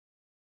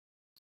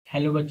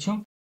Hello बच्चों,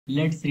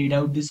 let's read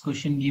out this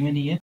question given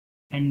here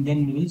and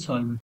then we will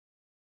solve it.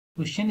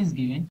 Question is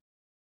given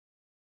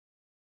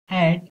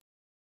at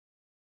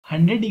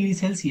 100 degrees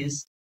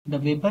Celsius, the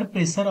vapor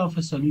pressure of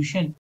a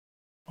solution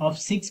of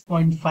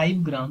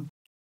 6.5 gram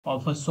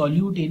of a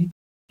solute in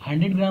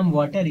 100 gram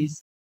water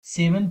is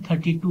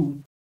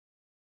 732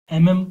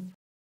 mm.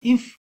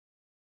 If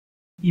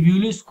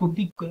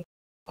ebullioscopic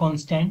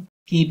constant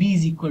Kb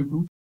is equal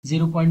to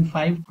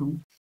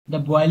 0.52, the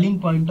boiling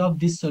point of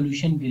this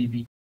solution will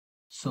be.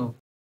 So,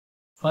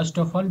 first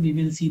of all, we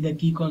will see the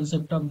key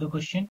concept of the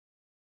question.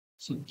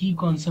 So, key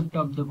concept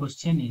of the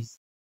question is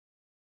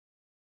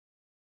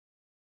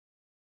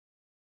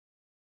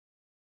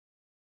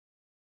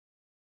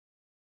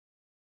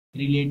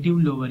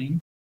relative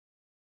lowering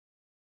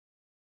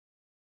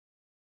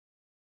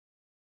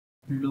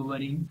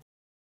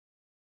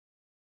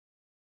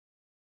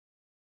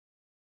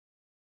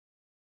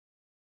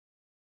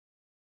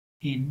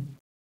in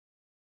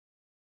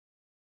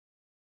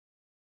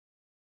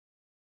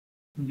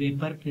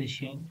vapor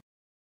pressure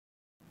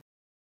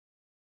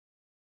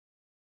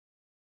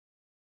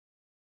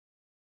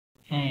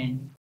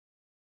and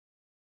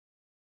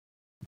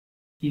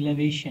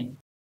elevation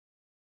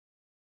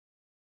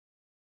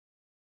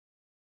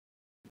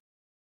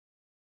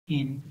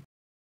in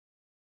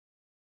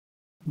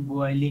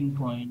boiling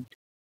point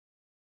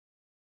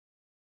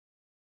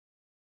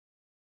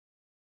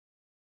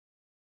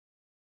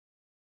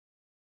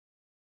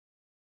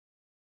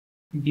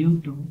due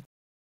to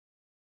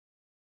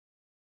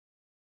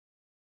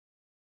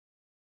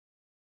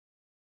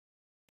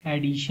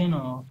addition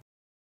of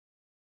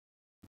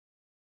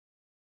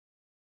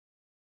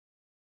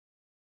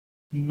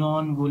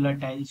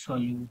non-volatile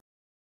solute.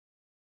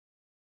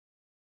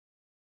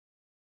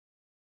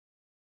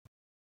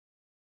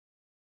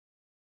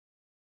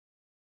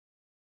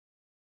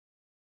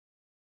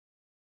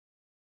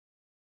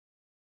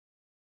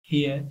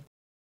 Here,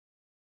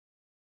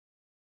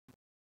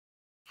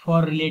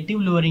 for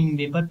relative lowering in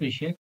vapor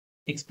pressure,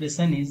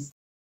 expression is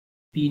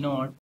P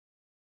naught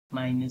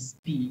minus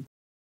P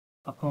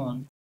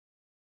upon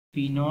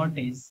P naught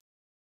is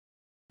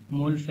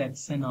mole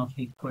fraction of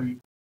equal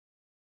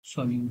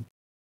solute.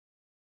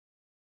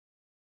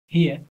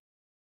 Here,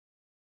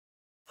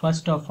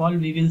 first of all,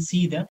 we will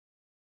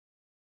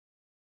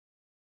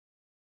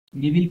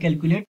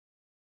calculate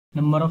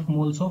number of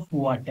moles of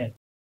water.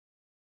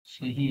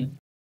 So here,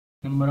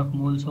 number of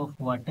moles of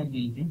water will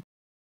be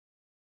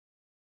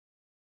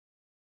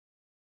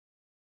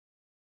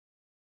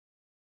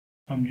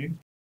 100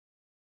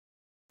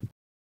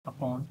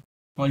 upon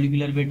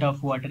molecular weight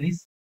of water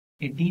is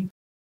 18,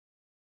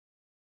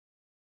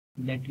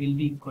 that will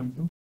be equal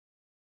to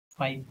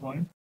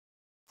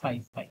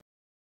 5.55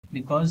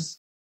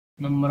 because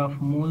number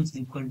of moles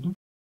equal to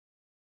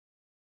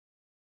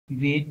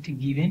weight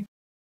given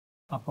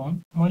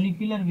upon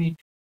molecular weight.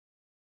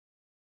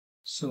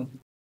 So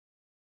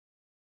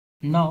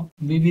now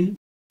we will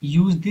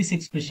use this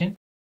expression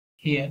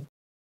here.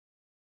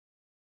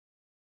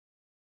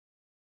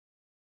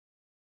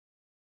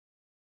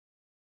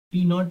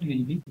 P naught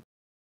will be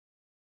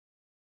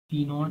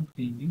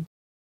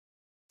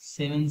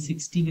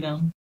 760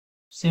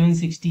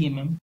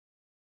 mm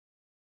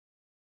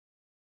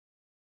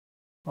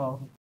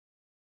of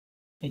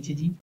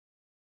Hg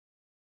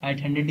at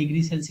 100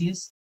 degrees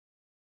Celsius,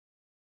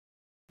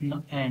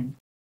 and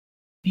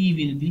P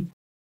will be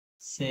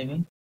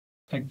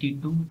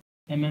 732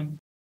 mm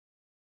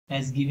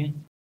as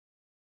given.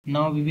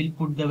 Now we will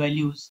put the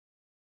values.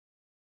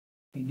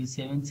 It will be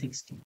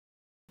 760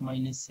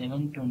 minus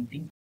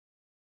 720,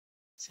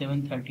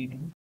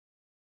 732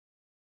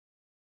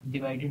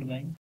 divided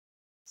by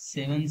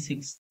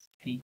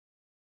 760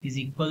 is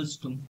equals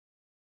to,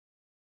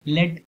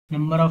 let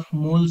number of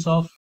moles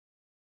of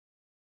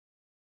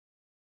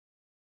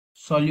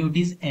solute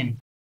is n,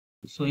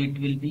 so it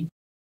will be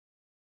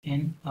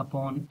n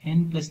upon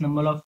n plus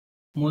number of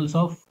moles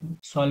of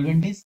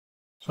solvent is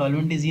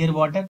here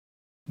water,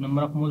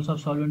 number of moles of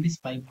solvent is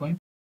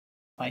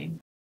 5.55.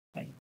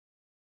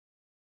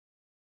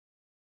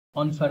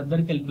 On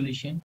further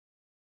calculation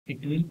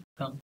it will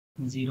come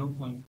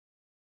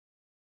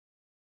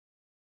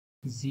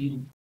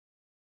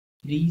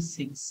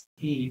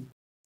 0.0368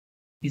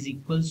 is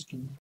equals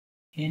to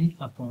n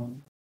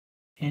upon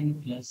n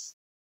plus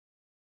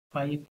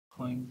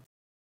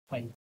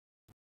 5.5.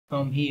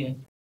 From here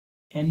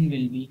n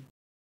will be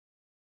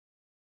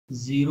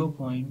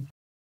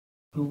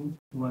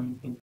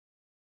 0.212.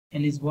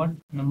 N is what?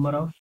 Number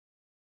of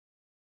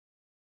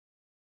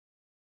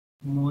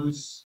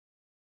moles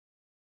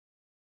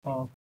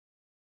of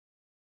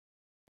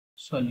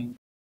solute.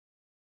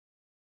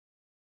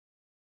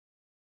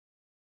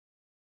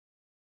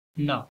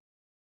 Now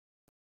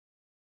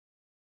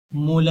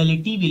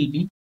molality will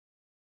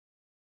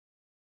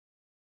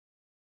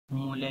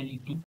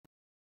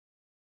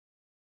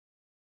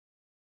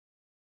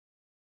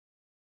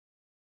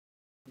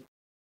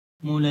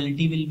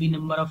be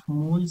number of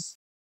moles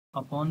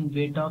upon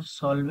weight of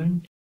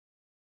solvent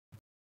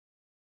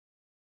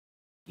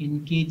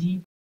in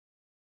kg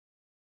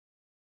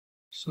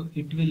So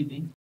it will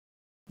be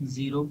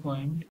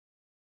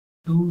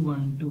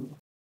 0.212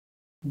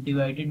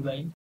 divided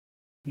by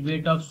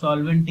weight of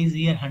solvent is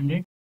here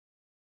 100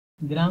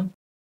 gram,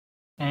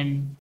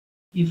 and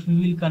if we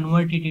will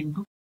convert it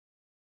into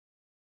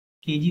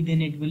kg,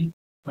 then it will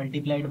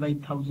multiplied by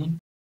 1000.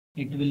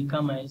 It will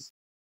come as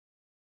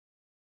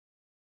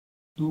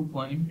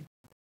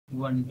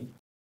 2.12.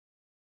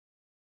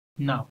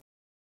 Now,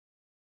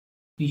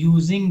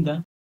 using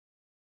the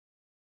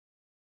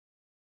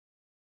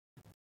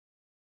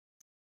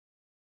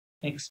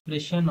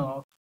expression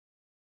of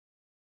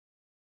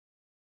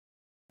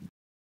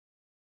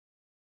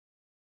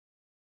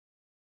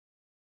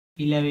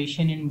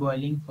elevation in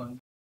boiling point,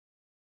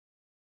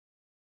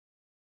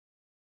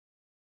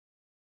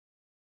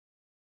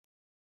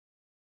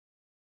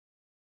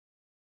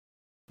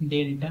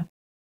 delta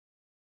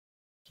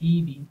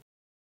Kb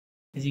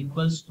is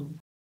equals to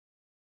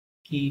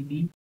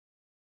Kb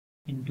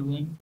into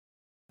n.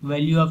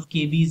 Value of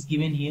Kb is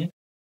given here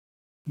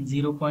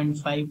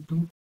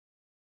 0.52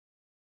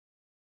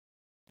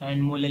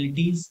 and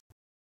molality is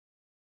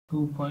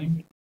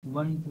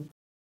 2.12.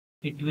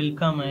 It will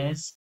come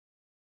as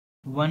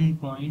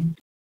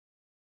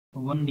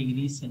 1.1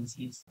 degrees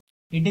Celsius.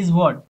 It is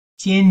what?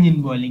 Change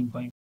in boiling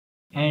point.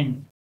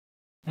 And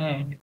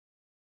at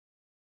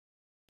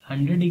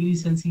 100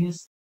 degrees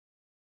Celsius,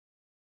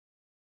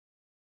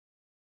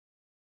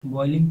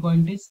 boiling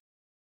point is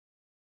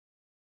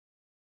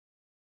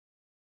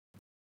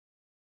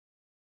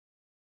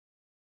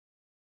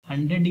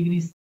 100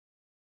 degrees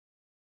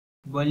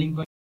boiling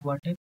point of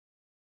water.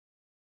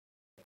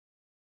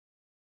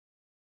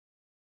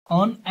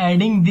 On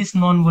adding this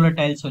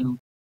non-volatile solute,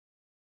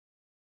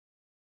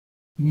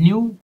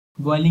 new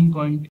boiling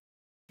point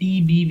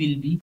TB will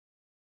be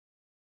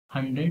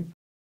 100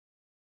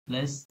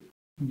 plus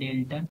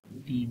delta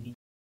TB.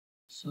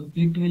 So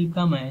it will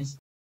come as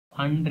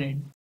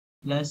 100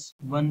 plus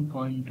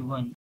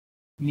 1.1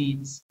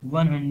 means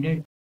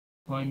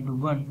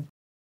 100.1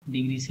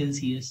 degrees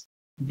Celsius.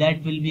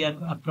 That will be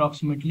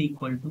approximately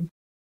equal to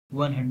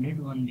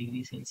 101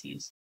 degrees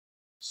Celsius.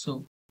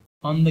 So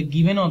on the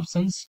given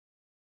options,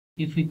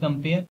 if we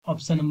compare,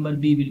 option number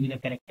B will be the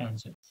correct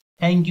answer.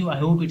 Thank you. I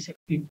hope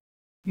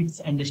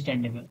it's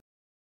understandable.